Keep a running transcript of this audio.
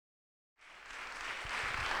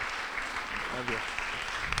Love you.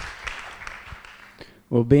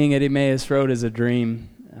 Well, being at Emmaus Road is a dream.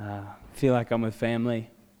 I feel like I'm with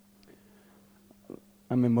family.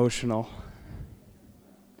 I'm emotional.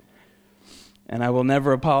 And I will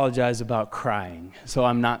never apologize about crying, so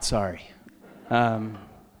I'm not sorry. I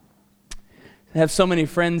have so many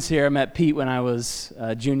friends here. I met Pete when I was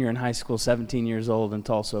a junior in high school, 17 years old in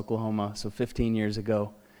Tulsa, Oklahoma, so 15 years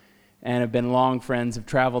ago. And have been long friends, have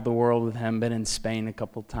traveled the world with him, been in Spain a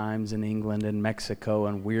couple times, in England and Mexico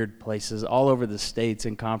and weird places, all over the States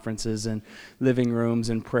in conferences and living rooms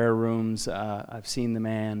and prayer rooms. I've seen the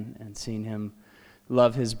man and seen him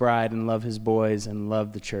love his bride and love his boys and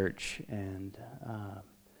love the church. And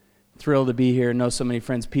thrilled to be here. Know so many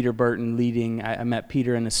friends. Peter Burton leading. I met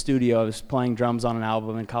Peter in a studio. I was playing drums on an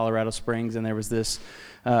album in Colorado Springs, and there was this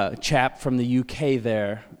chap from the UK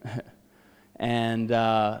there. And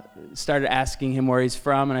started asking him where he's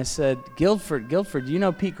from, and I said, Guildford, do you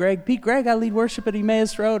know Pete Gregg? Pete Gregg, I lead worship at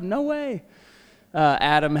Emmaus Road. No way.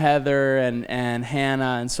 Adam, Heather, and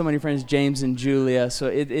Hannah, and so many friends, James and Julia. So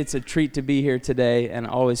it's a treat to be here today, and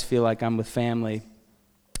I always feel like I'm with family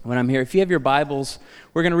when I'm here. If you have your Bibles,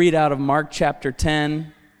 we're going to read out of Mark chapter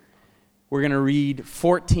 10. We're going to read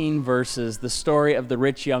 14 verses, the story of the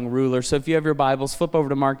rich young ruler. So if you have your Bibles, flip over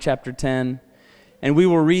to Mark chapter 10. And we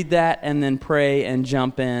will read that and then pray and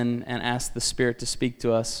jump in and ask the Spirit to speak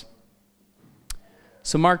to us.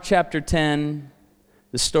 So Mark chapter 10,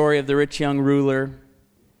 the story of the rich young ruler,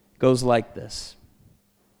 goes like this.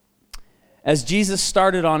 As Jesus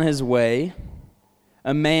started on his way,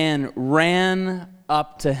 a man ran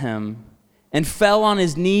up to him and fell on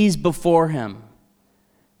his knees before him.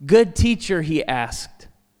 "Good teacher," he asked,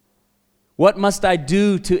 "what must I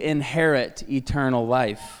do to inherit eternal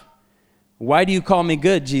life?" "Why do you call me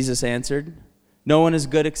good?" Jesus answered. "No one is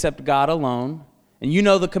good except God alone. And you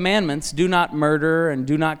know the commandments: do not murder, and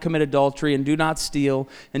do not commit adultery, and do not steal,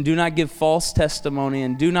 and do not give false testimony,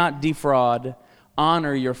 and do not defraud.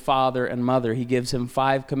 Honor your father and mother." He gives him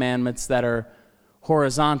 5 commandments that are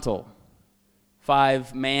horizontal.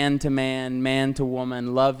 5 man to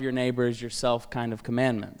woman, love your neighbor as yourself kind of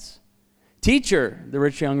commandments. "Teacher," the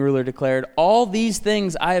rich young ruler declared, "all these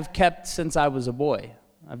things I have kept since I was a boy."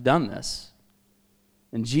 I've done this.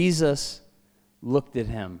 And Jesus looked at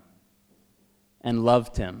him and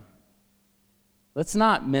loved him. Let's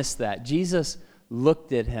not miss that. Jesus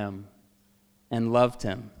looked at him and loved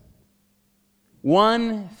him.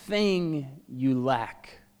 "One thing you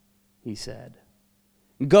lack," he said.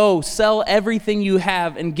 "Go, sell everything you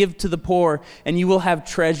have and give to the poor, and you will have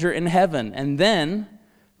treasure in heaven. And then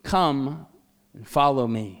come and follow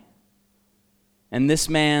me." And this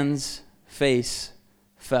man's face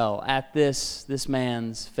fell. At this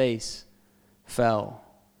man's face fell.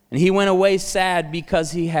 And he went away sad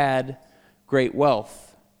because he had great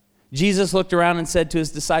wealth. Jesus looked around and said to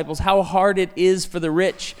his disciples, "How hard it is for the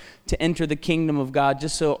rich to enter the kingdom of God."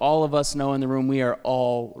 Just so all of us know in the room, we are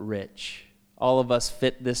all rich. All of us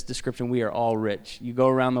fit this description. We are all rich. You go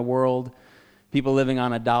around the world, people living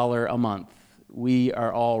on $1 a month. We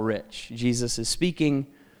are all rich. Jesus is speaking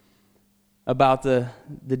about the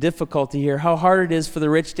difficulty here, how hard it is for the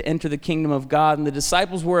rich to enter the kingdom of God. And the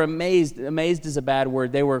disciples were amazed. Amazed is a bad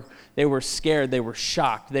word. They were scared. They were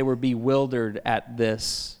shocked. They were bewildered at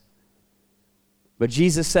this. But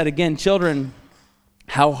Jesus said again, "Children,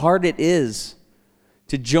 how hard it is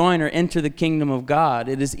to join or enter the kingdom of God.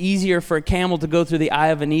 It is easier for a camel to go through the eye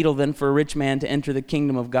of a needle than for a rich man to enter the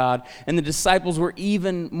kingdom of God." And the disciples were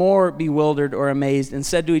even more bewildered or amazed and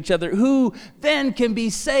said to each other, "Who then can be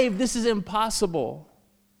saved? This is impossible."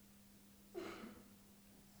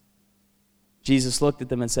 Jesus looked at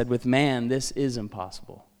them and said, "With man, this is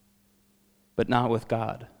impossible, but not with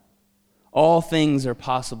God. All things are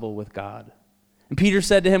possible with God." And Peter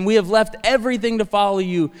said to him, "We have left everything to follow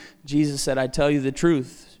you." Jesus said, "I tell you the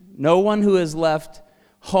truth. No one who has left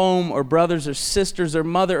home or brothers or sisters or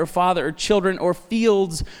mother or father or children or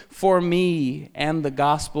fields for me and the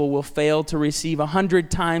gospel will fail to receive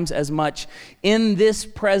 100 times as much in this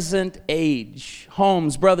present age.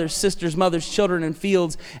 Homes, brothers, sisters, mothers, children, and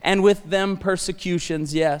fields, and with them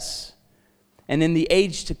persecutions, yes. And in the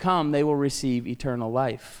age to come they will receive eternal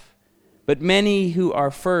life. But many who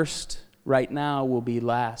are first right now will be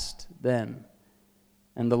last then,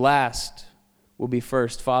 and the last will be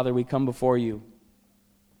first." Father, we come before you,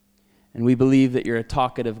 and we believe that you're a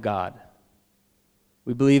talkative God.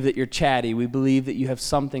 We believe that you're chatty. We believe that you have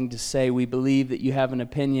something to say. We believe that you have an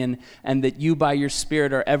opinion and that you, by your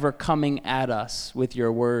Spirit, are ever coming at us with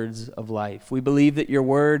your words of life. We believe that your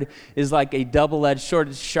word is like a double-edged sword.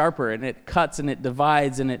 It's sharper, and it cuts, and it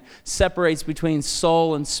divides, and it separates between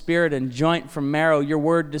soul and spirit and joint from marrow. Your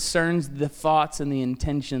word discerns the thoughts and the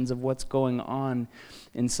intentions of what's going on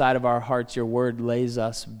inside of our hearts. Your word lays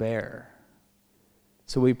us bare.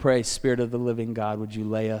 So we pray, Spirit of the living God, would you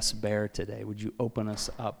lay us bare today? Would you open us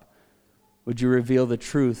up? Would you reveal the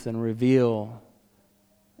truth and reveal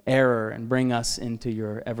error and bring us into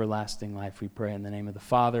your everlasting life? We pray in the name of the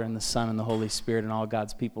Father and the Son and the Holy Spirit, and all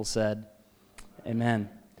God's people said, amen.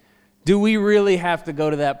 Do we really have to go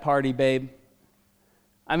to that party, babe?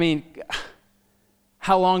 I mean,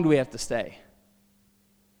 how long do we have to stay?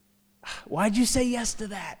 Why'd you say yes to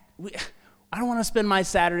that? I don't want to spend my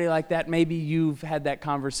Saturday like that. Maybe you've had that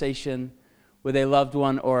conversation with a loved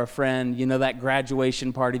one or a friend, you know, that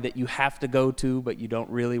graduation party that you have to go to but you don't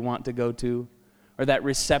really want to go to, or that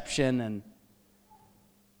reception. And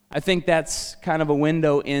I think that's kind of a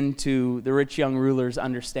window into the rich young ruler's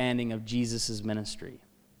understanding of Jesus' ministry.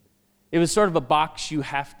 It was sort of a box you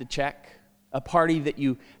have to check, a party that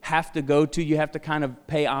you have to go to. You have to kind of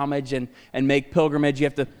pay homage and make pilgrimage. You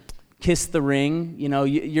have to kiss the ring. You know,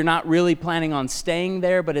 you're not really planning on staying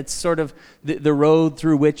there, but it's sort of the road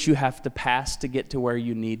through which you have to pass to get to where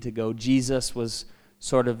you need to go. Jesus was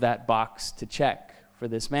sort of that box to check for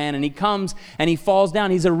this man. And he comes and he falls down.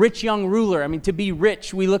 He's a rich young ruler. I mean, to be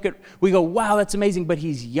rich, we go, wow, that's amazing, but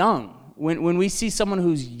he's young. When we see someone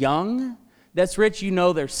who's young that's rich, you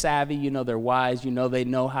know they're savvy, you know they're wise, you know they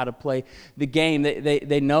know how to play the game.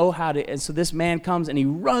 They know how to, and so this man comes and he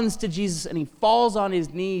runs to Jesus and he falls on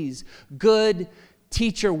his knees. Good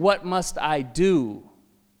teacher, what must I do?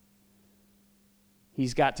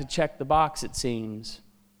 He's got to check the box, it seems.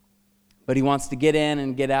 But he wants to get in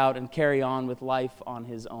and get out and carry on with life on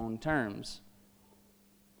his own terms.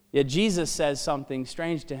 Yet Jesus says something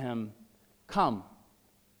strange to him. Come,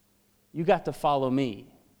 you got to follow me.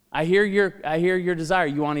 I hear your desire.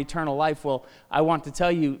 You want eternal life. Well, I want to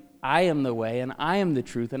tell you, I am the way, and I am the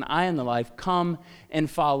truth, and I am the life. Come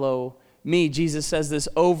and follow me. Jesus says this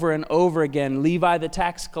over and over again. Levi the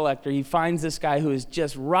tax collector, he finds this guy who is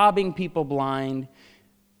just robbing people blind.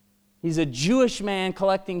 He's a Jewish man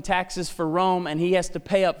collecting taxes for Rome, and he has to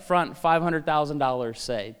pay up front $500,000,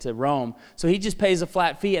 say, to Rome. So he just pays a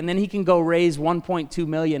flat fee, and then he can go raise $1.2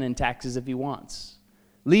 million in taxes if he wants.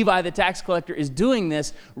 Levi, the tax collector, is doing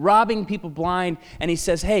this, robbing people blind, and he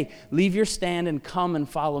says, hey, leave your stand and come and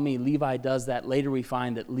follow me. Levi does that. Later we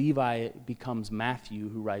find that Levi becomes Matthew,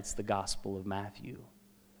 who writes the Gospel of Matthew.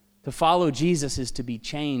 To follow Jesus is to be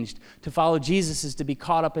changed. To follow Jesus is to be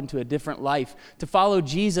caught up into a different life. To follow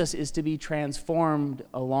Jesus is to be transformed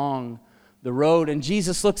along the road. And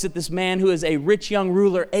Jesus looks at this man who is a rich young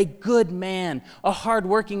ruler, a good man, a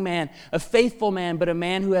hardworking man, a faithful man, but a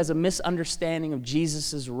man who has a misunderstanding of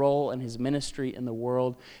Jesus' role and his ministry in the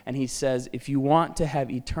world. And he says, if you want to have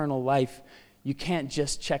eternal life, you can't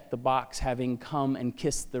just check the box having come and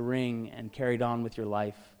kissed the ring and carried on with your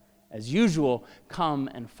life as usual. Come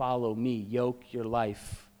and follow me. Yoke your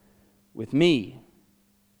life with me.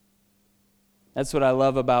 That's what I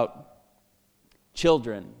love about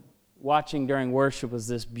children. Watching during worship was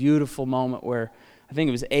this beautiful moment where I think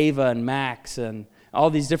it was Ava and Max and all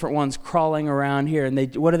these different ones crawling around here, and they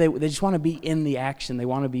just want to be in the action. They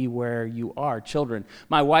want to be where you are, children.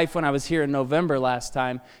 My wife, when I was here in November last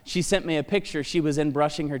time, she sent me a picture. She was in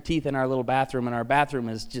brushing her teeth in our little bathroom, and our bathroom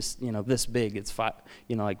is just, this big. It's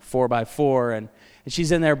like 4 by 4, and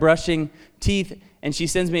she's in there brushing teeth, and she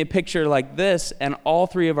sends me a picture like this, and all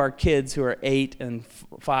three of our kids, who are 8 and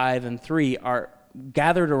 5 and 3, are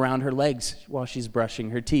gathered around her legs while she's brushing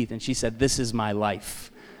her teeth. And she said, this is my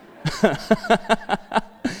life.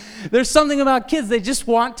 There's something about kids. They just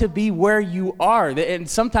want to be where you are. And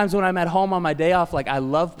sometimes when I'm at home on my day off, like I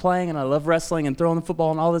love playing and I love wrestling and throwing the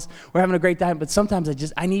football and all this. We're having a great time. But sometimes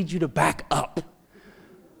I need you to back up.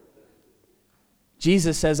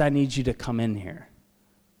 Jesus says, I need you to come in here.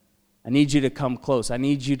 I need you to come close. I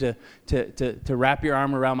need you to wrap your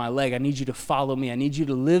arm around my leg. I need you to follow me. I need you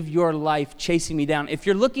to live your life chasing me down. If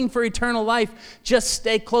you're looking for eternal life, just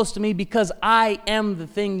stay close to me because I am the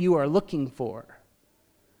thing you are looking for.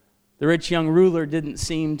 The rich young ruler didn't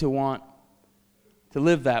seem to want to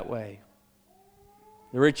live that way.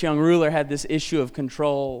 The rich young ruler had this issue of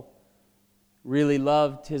control, really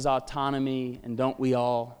loved his autonomy, and don't we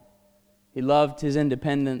all? He loved his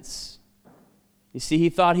independence. You see, he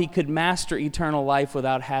thought he could master eternal life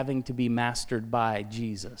without having to be mastered by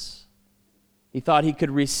Jesus. He thought he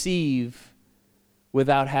could receive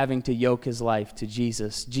without having to yoke his life to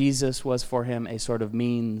Jesus. Jesus was for him a sort of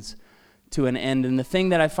means to an end. And the thing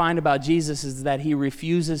that I find about Jesus is that he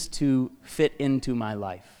refuses to fit into my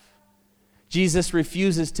life. Jesus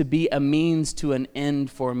refuses to be a means to an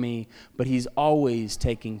end for me, but he's always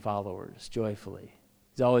taking followers joyfully.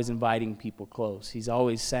 He's always inviting people close. He's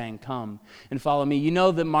always saying, come and follow me. You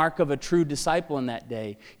know the mark of a true disciple in that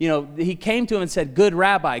day. You know, he came to him and said, good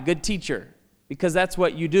rabbi, good teacher, because that's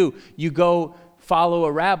what you do. You go follow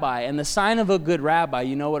a rabbi. And the sign of a good rabbi,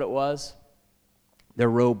 you know what it was? Their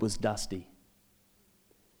robe was dusty.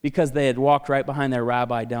 Because they had walked right behind their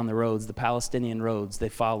rabbi down the roads, the Palestinian roads, they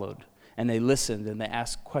followed. And they listened and they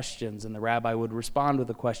asked questions, and the rabbi would respond with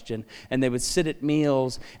a question, and they would sit at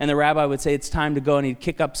meals, and the rabbi would say, it's time to go, and he'd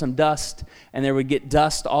kick up some dust, and they would get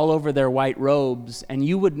dust all over their white robes, and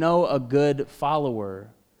you would know a good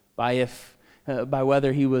follower by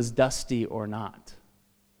whether he was dusty or not.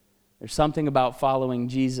 There's something about following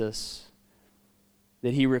Jesus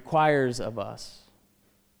that he requires of us.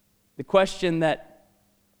 The question that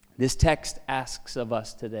this text asks of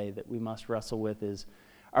us today that we must wrestle with is,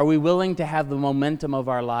 are we willing to have the momentum of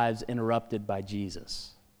our lives interrupted by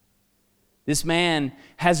Jesus? This man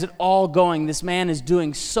has it all going. This man is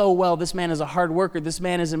doing so well. This man is a hard worker. This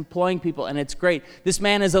man is employing people, and it's great. This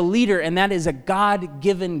man is a leader, and that is a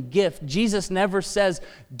God-given gift. Jesus never says,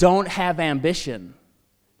 don't have ambition.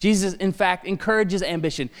 Jesus, in fact, encourages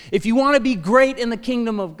ambition. If you want to be great in the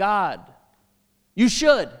kingdom of God, you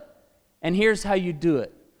should. And here's how you do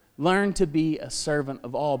it. Learn to be a servant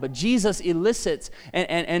of all. But Jesus elicits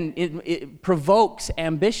and it provokes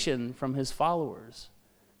ambition from his followers.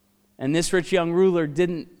 And this rich young ruler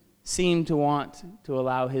didn't seem to want to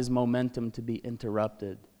allow his momentum to be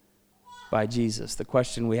interrupted by Jesus. The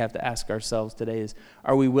question we have to ask ourselves today is,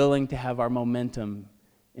 are we willing to have our momentum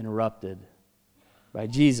interrupted by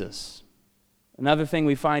Jesus? Another thing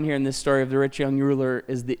we find here in this story of the rich young ruler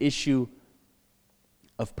is the issue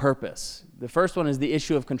of purpose. The first one is the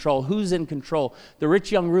issue of control. Who's in control? The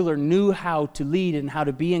rich young ruler knew how to lead and how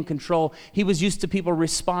to be in control. He was used to people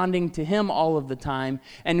responding to him all of the time.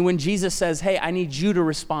 And when Jesus says, hey, I need you to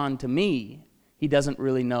respond to me, he doesn't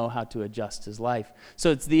really know how to adjust his life.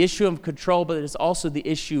 So it's the issue of control, but it's also the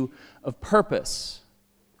issue of purpose.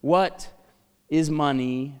 What is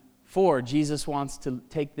money for? Jesus wants to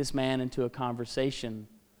take this man into a conversation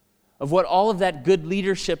of what all of that good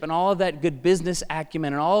leadership and all of that good business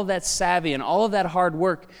acumen and all of that savvy and all of that hard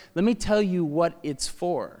work, let me tell you what it's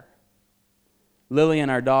for. Lillian,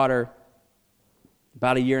 our daughter,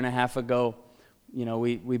 about 1.5 years ago, you know,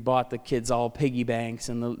 we bought the kids all piggy banks,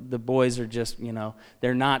 and the boys are just, you know,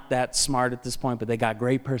 they're not that smart at this point, but they got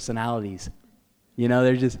great personalities. You know,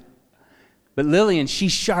 they're just... But Lillian,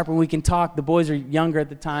 she's sharp and we can talk. The boys are younger at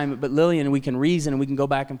the time, but Lillian, we can reason and we can go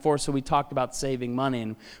back and forth. So we talked about saving money,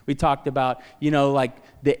 and we talked about, you know, like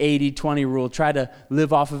the 80-20 rule. Try to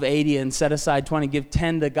live off of 80 and set aside 20. Give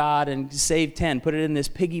 10 to God and save 10. Put it in this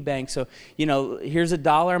piggy bank. So, you know, here's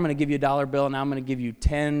 $1. I'm going to give you a dollar bill, and now I'm going to give you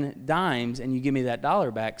 10 dimes, and you give me that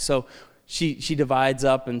 $1 back. So she divides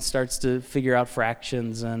up and starts to figure out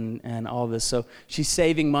fractions and all this. So she's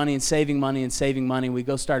saving money and saving money and saving money. We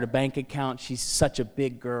go start a bank account. She's such a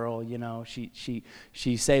big girl, you know. She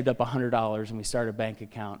saved up $100, and we started a bank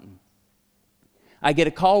account. And I get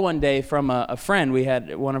a call one day from a friend. We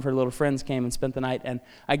had one of her little friends came and spent the night, and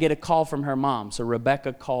I get a call from her mom. So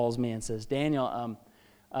Rebecca calls me and says, Daniel,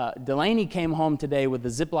 Delaney came home today with a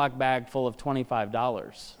Ziploc bag full of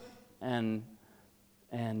 $25. And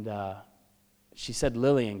she said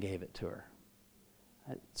Lillian gave it to her.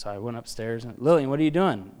 So I went upstairs and, Lillian, what are you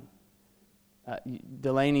doing?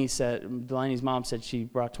 Delaney's mom said she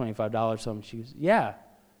brought $25 home. She goes, yeah,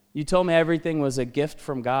 you told me everything was a gift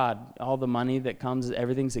from God. All the money that comes,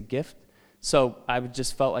 everything's a gift. So I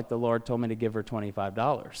just felt like the Lord told me to give her $25.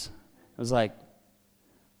 I was like,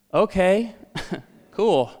 okay,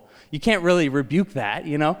 cool. You can't really rebuke that,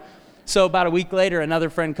 you know. So about a week later, another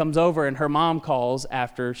friend comes over, and her mom calls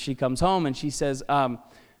after she comes home, and she says,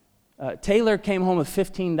 Taylor came home with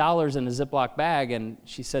 $15 in a Ziploc bag, and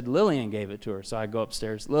she said Lillian gave it to her. So I go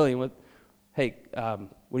upstairs, Lillian, what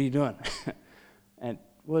are you doing? And,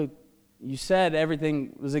 well, you said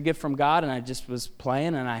everything was a gift from God, and I just was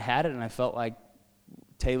playing, and I had it, and I felt like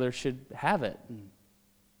Taylor should have it. And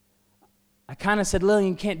I kind of said, Lillian,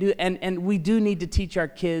 you can't do it. And we do need to teach our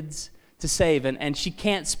kids to save, and she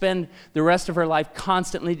can't spend the rest of her life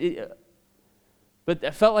constantly. But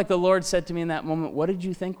I felt like the Lord said to me in that moment, what did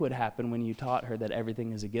you think would happen when you taught her that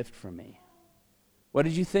everything is a gift from me? What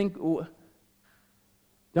did you think?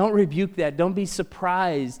 Don't rebuke that. Don't be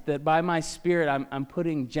surprised that by my Spirit I'm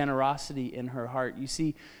putting generosity in her heart. You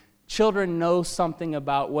see, children know something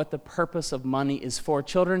about what the purpose of money is for.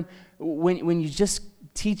 Children, when you just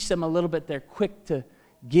teach them a little bit, they're quick to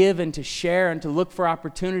give and to share and to look for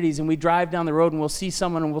opportunities. And we drive down the road and we'll see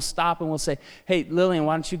someone and we'll stop and we'll say, hey, Lillian,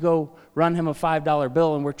 why don't you go run him a $5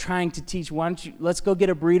 bill? And we're trying to teach, let's go get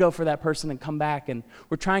a burrito for that person and come back. And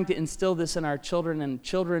we're trying to instill this in our children, and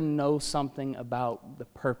children know something about the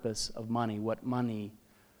purpose of money, what money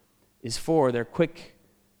is for. They're quick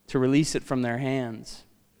to release it from their hands.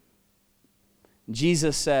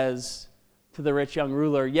 Jesus says to the rich young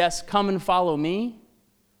ruler, yes, come and follow me.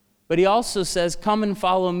 But he also says, come and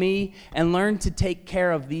follow me and learn to take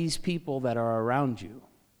care of these people that are around you.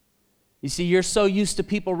 You see, you're so used to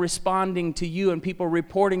people responding to you and people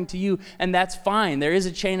reporting to you, and that's fine. There is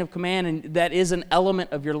a chain of command, and that is an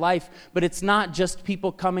element of your life. But it's not just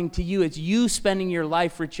people coming to you. It's you spending your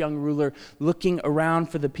life, rich young ruler, looking around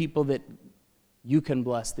for the people that you can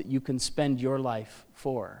bless, that you can spend your life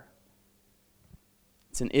for.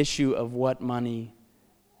 It's an issue of what money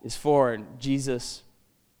is for. And Jesus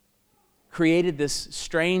created this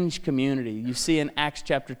strange community. You see in Acts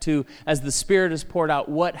chapter 2, as the Spirit is poured out,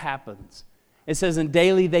 what happens? It says, and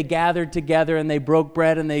daily they gathered together and they broke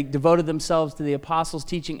bread and they devoted themselves to the apostles'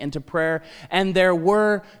 teaching and to prayer. And there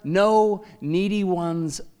were no needy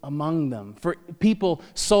ones among them. For people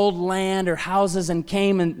sold land or houses and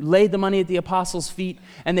came and laid the money at the apostles' feet,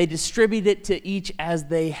 and they distributed it to each as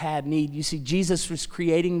they had need. You see, Jesus was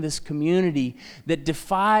creating this community that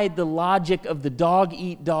defied the logic of the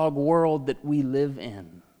dog-eat-dog world that we live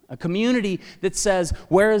in. A community that says,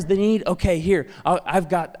 where is the need? Okay, here, I've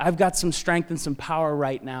got some strength and some power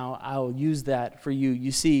right now. I'll use that for you.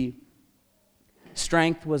 You see,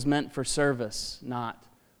 strength was meant for service, not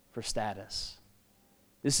for status.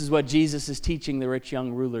 This is what Jesus is teaching the rich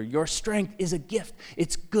young ruler. Your strength is a gift.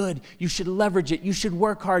 It's good. You should leverage it. You should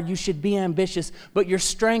work hard. You should be ambitious. But your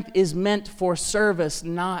strength is meant for service,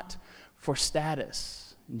 not for status.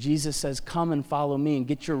 Jesus says, come and follow me and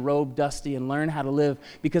get your robe dusty and learn how to live,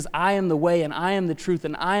 because I am the way and I am the truth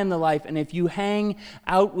and I am the life. And if you hang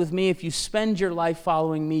out with me, if you spend your life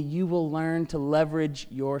following me, you will learn to leverage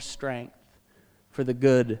your strength for the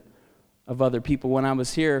good of other people. When I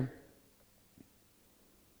was here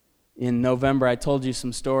in November, I told you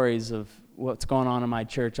some stories of what's going on in my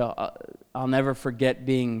church. I'll never forget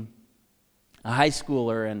being a high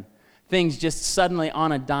schooler, and things just suddenly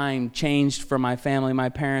on a dime changed for my family. My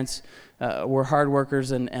parents were hard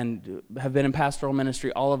workers and have been in pastoral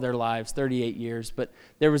ministry all of their lives, 38 years. But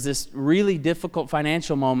there was this really difficult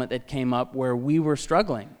financial moment that came up where we were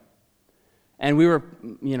struggling. And we were,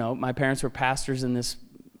 my parents were pastors in this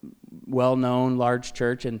well-known large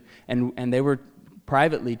church, and they were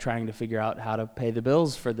privately trying to figure out how to pay the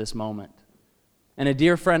bills for this moment. And a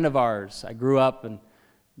dear friend of ours, I grew up, and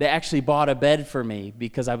they actually bought a bed for me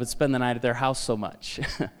because I would spend the night at their house so much.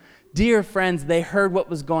 Dear friends, they heard what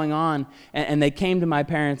was going on, and they came to my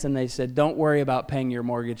parents and they said, don't worry about paying your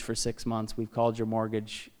mortgage for 6 months. We've called your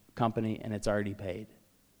mortgage company and it's already paid.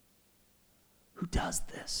 Who does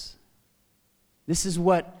this? This is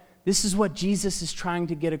what Jesus is trying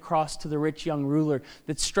to get across to the rich young ruler,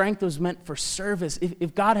 that strength was meant for service.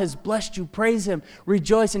 If God has blessed you, praise him,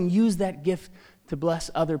 rejoice, and use that gift to bless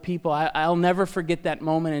other people. I'll never forget that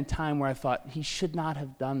moment in time where I thought, he should not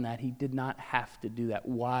have done that. He did not have to do that.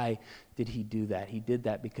 Why did he do that? He did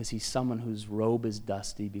that because he's someone whose robe is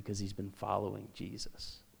dusty because he's been following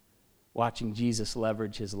Jesus, watching Jesus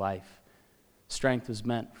leverage his life. Strength was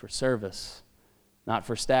meant for service, not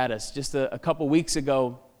for status. Just a couple weeks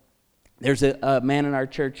ago, there's a man in our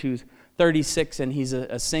church who's 36, and he's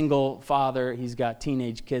a single father. He's got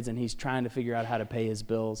teenage kids, and he's trying to figure out how to pay his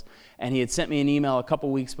bills. And he had sent me an email a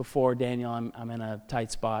couple weeks before, Daniel, I'm in a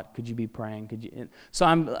tight spot. Could you be praying? Could you? So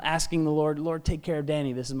I'm asking the Lord, take care of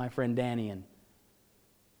Danny. This is my friend Danny. And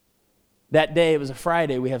that day, it was a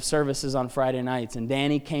Friday. We have services on Friday nights, and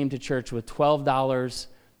Danny came to church with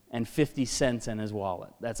 $12.50 in his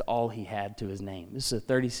wallet. That's all he had to his name. This is a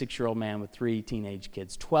 36-year-old man with 3 teenage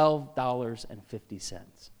kids. $12.50.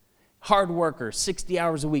 Hard worker, 60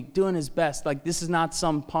 hours a week, doing his best. Like, this is not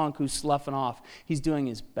some punk who's sloughing off. He's doing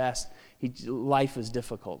his best. Life is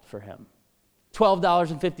difficult for him.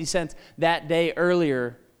 $12.50. That day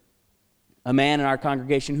earlier, a man in our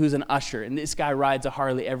congregation who's an usher, and this guy rides a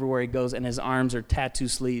Harley everywhere he goes, and his arms are tattoo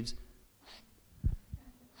sleeves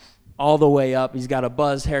all the way up. He's got a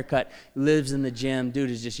buzzed haircut, lives in the gym. Dude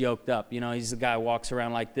is just yoked up. He's the guy who walks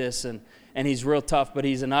around like this, and he's real tough, but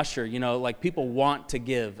he's an usher. Like, people want to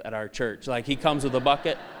give at our church. Like, he comes with a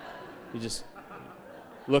bucket. He just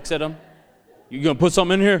looks at him. You going to put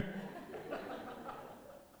something in here?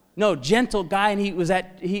 No, gentle guy, and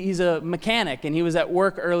he's a mechanic, and he was at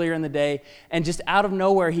work earlier in the day, and just out of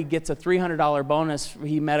nowhere, he gets a $300 bonus.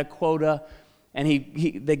 He met a quota, and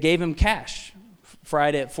they gave him cash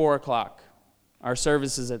Friday at 4 o'clock. Our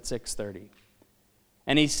service is at 6:30.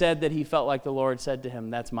 And he said that he felt like the Lord said to him,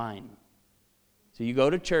 that's mine. So you go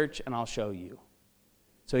to church, and I'll show you.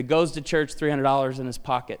 So he goes to church, $300 in his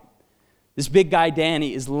pocket. This big guy,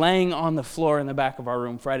 Danny, is laying on the floor in the back of our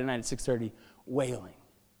room Friday night at 6:30, wailing.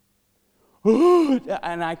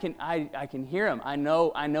 And I can hear him. I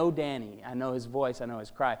know Danny. I know his voice. I know his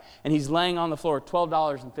cry. And he's laying on the floor,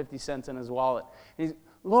 $12.50 in his wallet. And he's,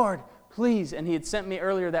 Lord, please. And he had sent me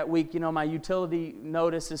earlier that week, my utility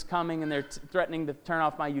notice is coming, and they're threatening to turn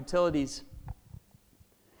off my utilities.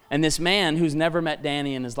 And this man who's never met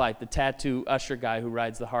Danny in his life, the tattoo usher guy who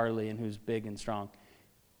rides the Harley and who's big and strong,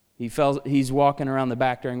 he's walking around the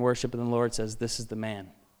back during worship, and the Lord says, this is the man.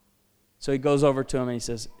 So he goes over to him and he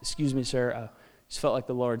says, excuse me, sir, just felt like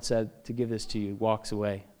the Lord said to give this to you. Walks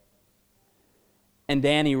away. And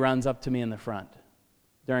Danny runs up to me in the front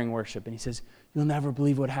during worship, and he says, you'll never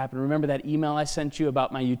believe what happened. Remember that email I sent you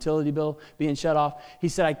about my utility bill being shut off? He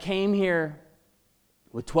said, I came here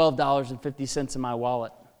with $12.50 in my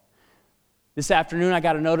wallet. This afternoon, I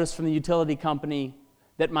got a notice from the utility company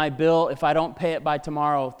that my bill, if I don't pay it by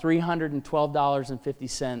tomorrow,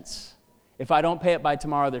 $312.50. If I don't pay it by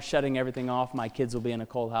tomorrow, they're shutting everything off. My kids will be in a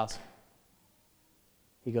cold house.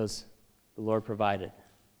 He goes, the Lord provided.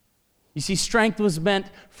 You see, strength was meant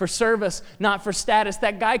for service, not for status.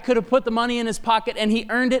 That guy could have put the money in his pocket, and he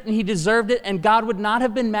earned it, and he deserved it, and God would not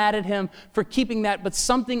have been mad at him for keeping that, but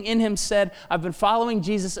something in him said, I've been following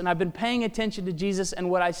Jesus, and I've been paying attention to Jesus, and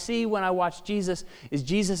what I see when I watch Jesus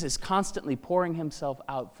is constantly pouring himself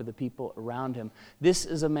out for the people around him. This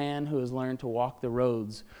is a man who has learned to walk the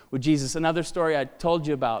roads with Jesus. Another story I told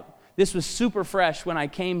you about. This was super fresh when I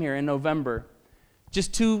came here in November.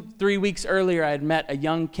 Just 2-3 weeks earlier, I had met a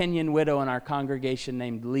young Kenyan widow in our congregation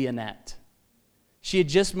named Leonette. She had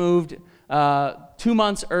just moved 2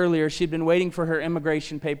 months earlier. She'd been waiting for her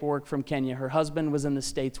immigration paperwork from Kenya. Her husband was in the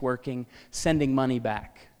States working, sending money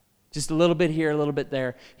back. Just a little bit here, a little bit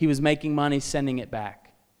there. He was making money, sending it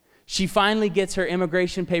back. She finally gets her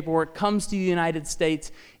immigration paperwork, comes to the United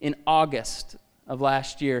States in August of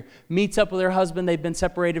last year, meets up with her husband. They've been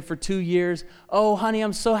separated for 2 years. Oh, honey,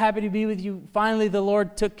 I'm so happy to be with you. Finally, the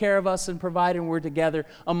Lord took care of us and provided, and we're together.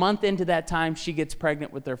 A month into that time, she gets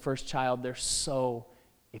pregnant with their first child. They're so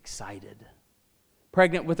excited.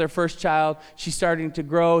 Pregnant with their first child. She's starting to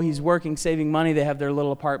grow. He's working, saving money. They have their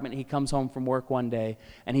little apartment. He comes home from work one day,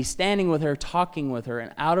 and he's standing with her, talking with her,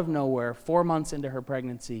 and out of nowhere, 4 months into her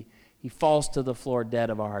pregnancy, he falls to the floor dead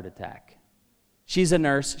of a heart attack. She's a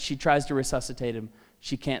nurse. She tries to resuscitate him.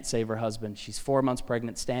 She can't save her husband. She's 4 months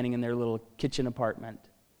pregnant, standing in their little kitchen apartment.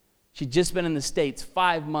 She'd just been in the States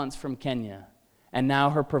 5 months from Kenya. And now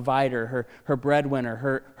her provider, her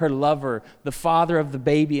breadwinner, her lover, the father of the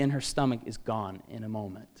baby in her stomach is gone in a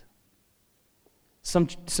moment. Some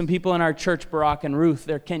people in our church, Barack and Ruth,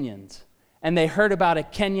 they're Kenyans. And they heard about a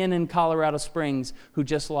Kenyan in Colorado Springs who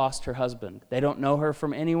just lost her husband. They don't know her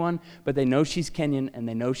from anyone, but they know she's Kenyan, and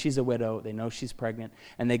they know she's a widow. They know she's pregnant.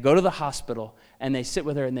 And they go to the hospital, and they sit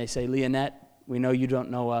with her, and they say, Leonette, we know you don't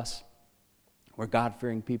know us. We're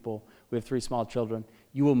God-fearing people. We have 3 small children.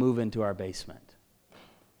 You will move into our basement.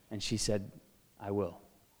 And she said, I will.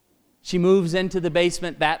 She moves into the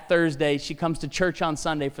basement that Thursday. She comes to church on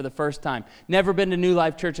Sunday for the first time. Never been to New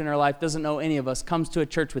Life Church in her life, doesn't know any of us, comes to a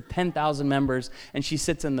church with 10,000 members, and she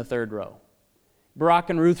sits in the 3rd row. Barack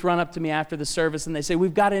and Ruth run up to me after the service, and they say,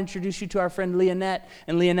 we've got to introduce you to our friend Leonette.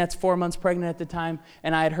 And Leonette's 4 months pregnant at the time,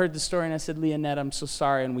 and I had heard the story, and I said, Leonette, I'm so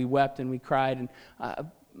sorry, and we wept and we cried, and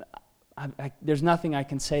there's nothing I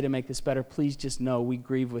can say to make this better. Please just know we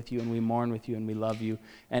grieve with you and we mourn with you and we love you,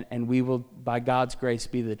 and we will, by God's grace,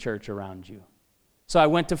 be the church around you. So I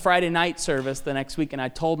went to Friday night service the next week, and I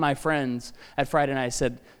told my friends at Friday night, I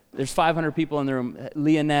said, there's 500 people in the room.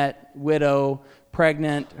 Leonette, widow,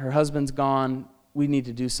 pregnant, her husband's gone. We need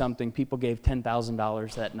to do something. People gave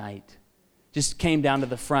 $10,000 that night. Just came down to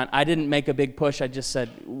the front. I didn't make a big push. I just said,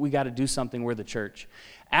 we got to do something. We're the church.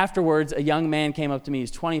 Afterwards, a young man came up to me.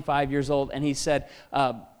 He's 25 years old, and he said,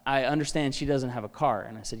 I understand she doesn't have a car.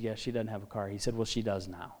 And I said, yes, she doesn't have a car. He said, well, she does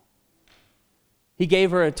now. He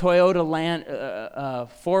gave her a Toyota Land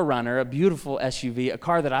 4Runner, a beautiful SUV, a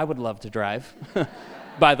car that I would love to drive,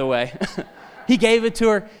 by the way. He gave it to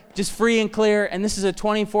her just free and clear, and this is a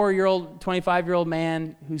 24-year-old, 25-year-old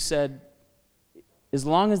man who said, as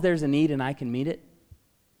long as there's a need and I can meet it,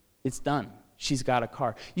 it's done. She's got a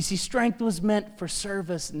car. You see, strength was meant for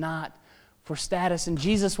service, not for status. And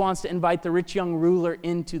Jesus wants to invite the rich young ruler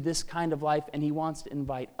into this kind of life, and he wants to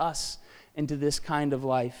invite us into this kind of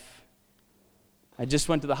life. I just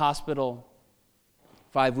went to the hospital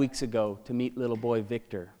 5 weeks ago to meet little boy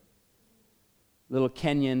Victor, little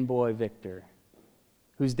Kenyan boy Victor,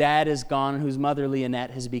 whose dad is gone and whose mother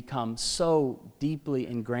Leonette has become so deeply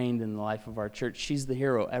ingrained in the life of our church. She's the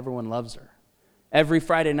hero. Everyone loves her. Every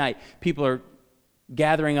Friday night, people are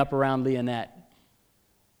gathering up around Leonette.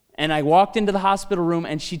 And I walked into the hospital room,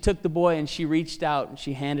 and she took the boy and she reached out and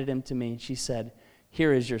she handed him to me and she said,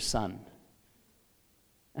 "Here is your son."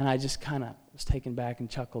 And I just kind of was taken back and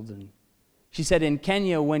chuckled. And she said, "In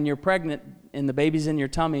Kenya, when you're pregnant and the baby's in your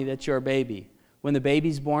tummy, that's your baby. When the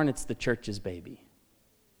baby's born, it's the church's baby."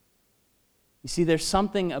 You see, there's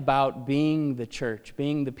something about being the church,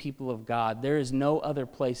 being the people of God. There is no other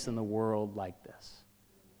place in the world like this.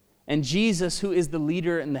 And Jesus, who is the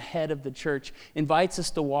leader and the head of the church, invites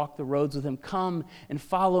us to walk the roads with him. Come and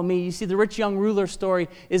follow me. You see, the rich young ruler story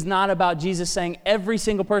is not about Jesus saying every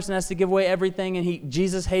single person has to give away everything and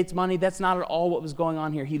Jesus hates money. That's not at all what was going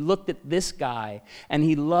on here. He looked at this guy and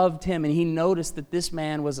he loved him, and he noticed that this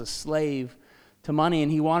man was a slave to money,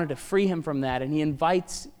 and he wanted to free him from that. And he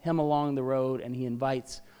invites him along the road, and he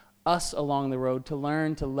invites us along the road to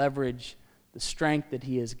learn to leverage the strength that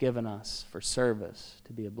he has given us for service,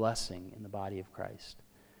 to be a blessing in the body of Christ,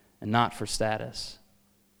 and not for status.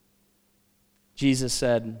 Jesus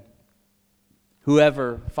said,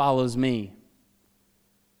 "Whoever follows me,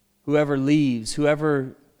 whoever leaves,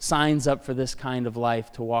 whoever signs up for this kind of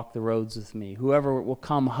life to walk the roads with me, whoever will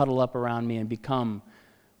come huddle up around me and become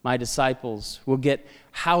my disciples, will get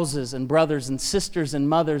houses and brothers and sisters and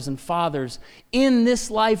mothers and fathers in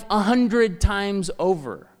this life 100 times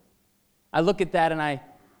over." I look at that and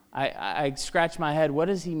I scratch my head. What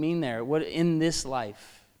does he mean there? What in this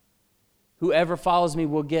life? Whoever follows me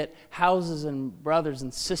will get houses and brothers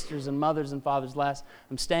and sisters and mothers and fathers.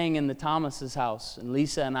 I'm staying in the Thomas's house, and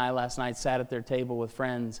Lisa and I last night sat at their table with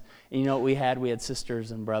friends, and you know what we had? We had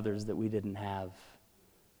sisters and brothers that we didn't have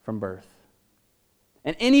from birth.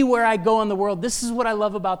 And anywhere I go in the world, this is what I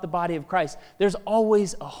love about the body of Christ. There's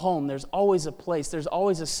always a home. There's always a place. There's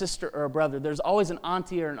always a sister or a brother. There's always an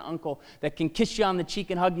auntie or an uncle that can kiss you on the cheek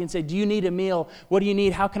and hug you and say, "Do you need a meal? What do you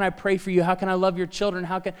need? How can I pray for you? How can I love your children?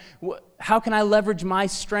 How can I leverage my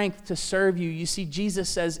strength to serve you?" You see, Jesus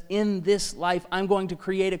says, in this life, I'm going to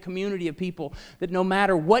create a community of people that no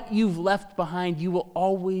matter what you've left behind, you will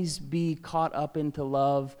always be caught up into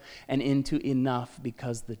love and into enough,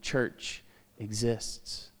 because the church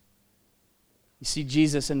exists. You see,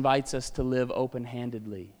 Jesus invites us to live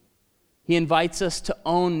open-handedly. He invites us to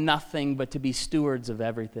own nothing but to be stewards of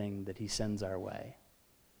everything that he sends our way.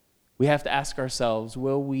 We have to ask ourselves,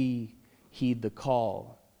 will we heed the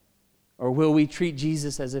call? Or will we treat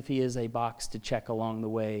Jesus as if he is a box to check along the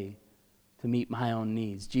way to meet my own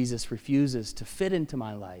needs? Jesus refuses to fit into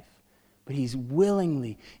my life, but he's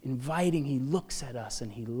willingly inviting. He looks at us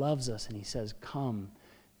and he loves us and he says, "Come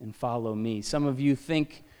and follow me." Some of you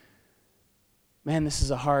think, "Man, this is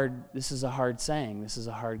a hard saying. This is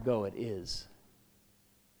a hard go." It is.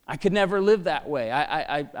 I could never live that way.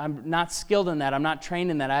 I'm not skilled in that. I'm not trained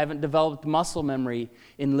in that. I haven't developed muscle memory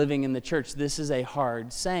in living in the church. This is a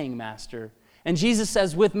hard saying, Master. And Jesus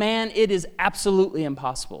says, with man, it is absolutely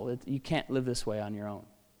impossible. You can't live this way on your own.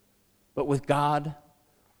 But with God,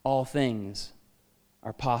 all things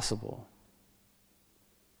are possible.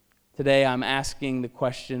 Today, I'm asking the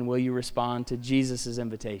question, will you respond to Jesus'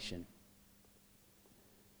 invitation?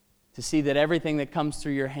 To see that everything that comes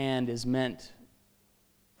through your hand is meant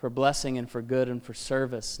for blessing and for good and for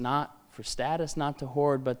service, not for status, not to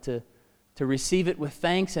hoard, but to receive it with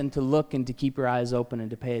thanks and to look and to keep your eyes open and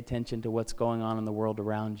to pay attention to what's going on in the world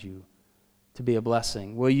around you, to be a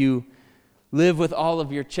blessing. Will you live with all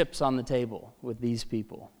of your chips on the table with these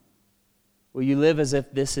people? Will you live as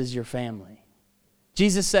if this is your family?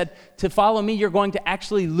 Jesus said, to follow me, you're going to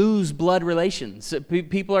actually lose blood relations.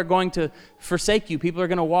 People are going to forsake you. People are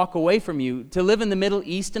going to walk away from you. To live in the Middle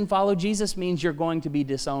East and follow Jesus means you're going to be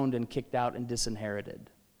disowned and kicked out and disinherited.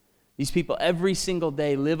 These people every single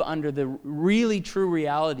day live under the really true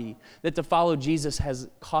reality that to follow Jesus has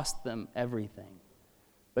cost them everything.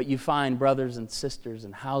 But you find brothers and sisters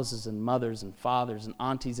and houses and mothers and fathers and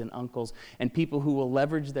aunties and uncles and people who will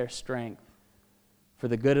leverage their strength for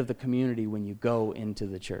the good of the community when you go into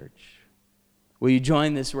the church. Will you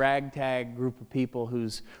join this ragtag group of people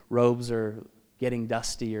whose robes are getting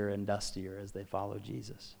dustier and dustier as they follow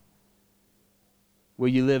Jesus? Will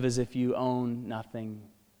you live as if you own nothing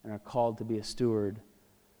and are called to be a steward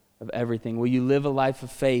of everything? Will you live a life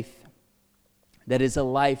of faith that is a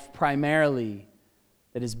life primarily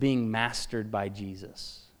that is being mastered by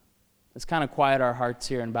Jesus. Let's kind of quiet our hearts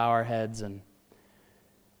here and bow our heads and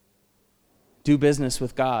do business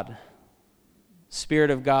with God.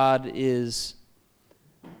 Spirit of God is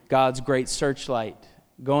God's great searchlight,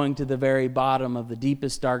 going to the very bottom of the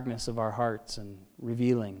deepest darkness of our hearts and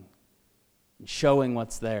revealing and showing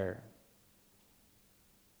what's there.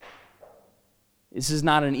 This is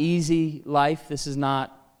not an easy life. This is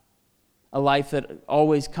not a life that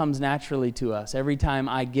always comes naturally to us. Every time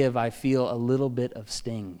I give, I feel a little bit of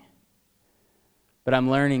sting. But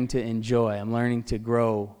I'm learning to enjoy. I'm learning to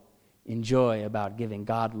grow in joy about giving.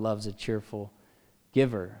 God loves a cheerful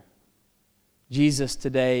giver. Jesus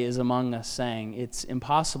today is among us saying, it's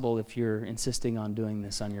impossible if you're insisting on doing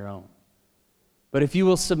this on your own. But if you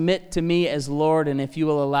will submit to me as Lord, and if you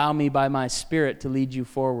will allow me by my Spirit to lead you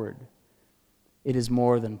forward, it is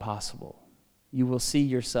more than possible. You will see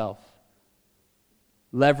yourself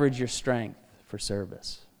leverage your strength for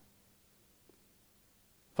service.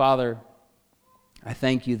 Father, I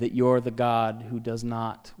thank you that you're the God who does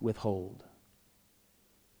not withhold.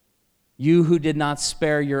 You who did not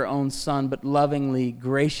spare your own Son, but lovingly,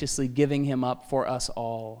 graciously giving him up for us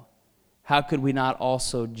all. How could we not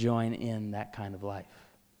also join in that kind of life?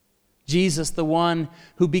 Jesus, the one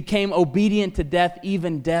who became obedient to death,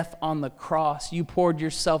 even death on the cross. You poured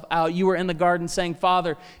yourself out. You were in the garden saying,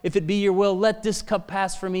 Father, if it be your will, let this cup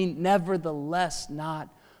pass from me. Nevertheless, not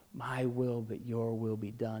my will, but your will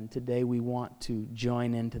be done. Today we want to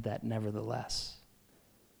join into that nevertheless.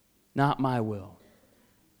 Not my will,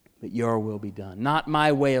 but your will be done. Not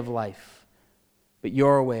my way of life, but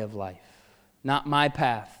your way of life. Not my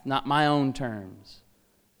path, not my own terms,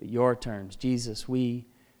 but your terms. Jesus, we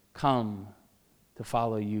come to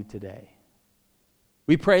follow you today.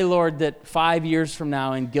 We pray, Lord, that 5 years from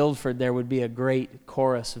now in Guildford there would be a great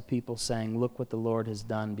chorus of people saying, look what the Lord has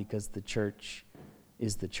done, because the church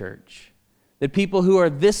is the church. That people who are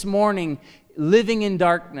this morning living in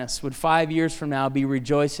darkness would 5 years from now be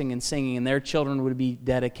rejoicing and singing, and their children would be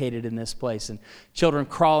dedicated in this place, and children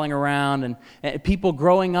crawling around, and people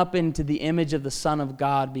growing up into the image of the Son of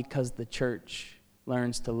God, because the church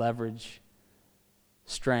learns to leverage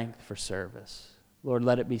strength for service. Lord,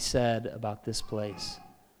 let it be said about this place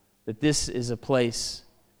that this is a place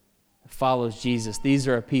that follows Jesus. These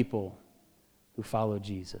are a people who follow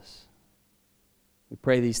Jesus. We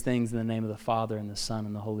pray these things in the name of the Father and the Son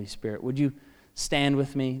and the Holy Spirit. Would you stand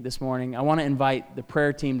with me this morning? I want to invite the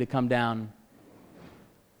prayer team to come down,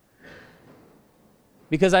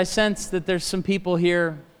 because I sense that there's some people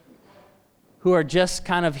here who are just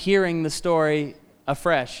kind of hearing the story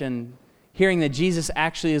afresh and hearing that Jesus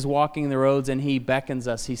actually is walking the roads, and he beckons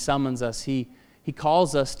us, he summons us, he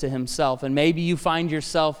calls us to himself. And maybe you find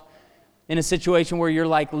yourself in a situation where you're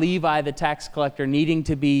like Levi the tax collector, needing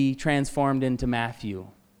to be transformed into Matthew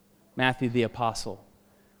the apostle.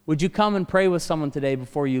 Would you come and pray with someone today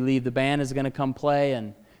before you leave? The band is going to come play,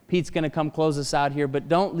 and Pete's going to come close us out here, but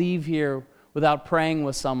don't leave here without praying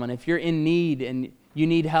with someone. If you're in need and you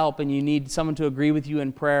need help and you need someone to agree with you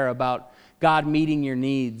in prayer about God meeting your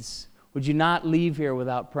needs, would you not leave here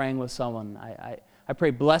without praying with someone? I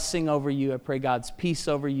pray blessing over you. I pray God's peace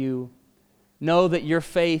over you. Know that your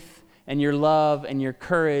faith and your love and your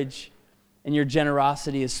courage and your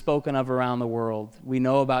generosity is spoken of around the world. We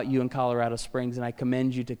know about you in Colorado Springs, and I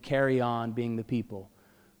commend you to carry on being the people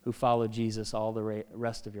who follow Jesus all the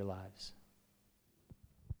rest of your lives.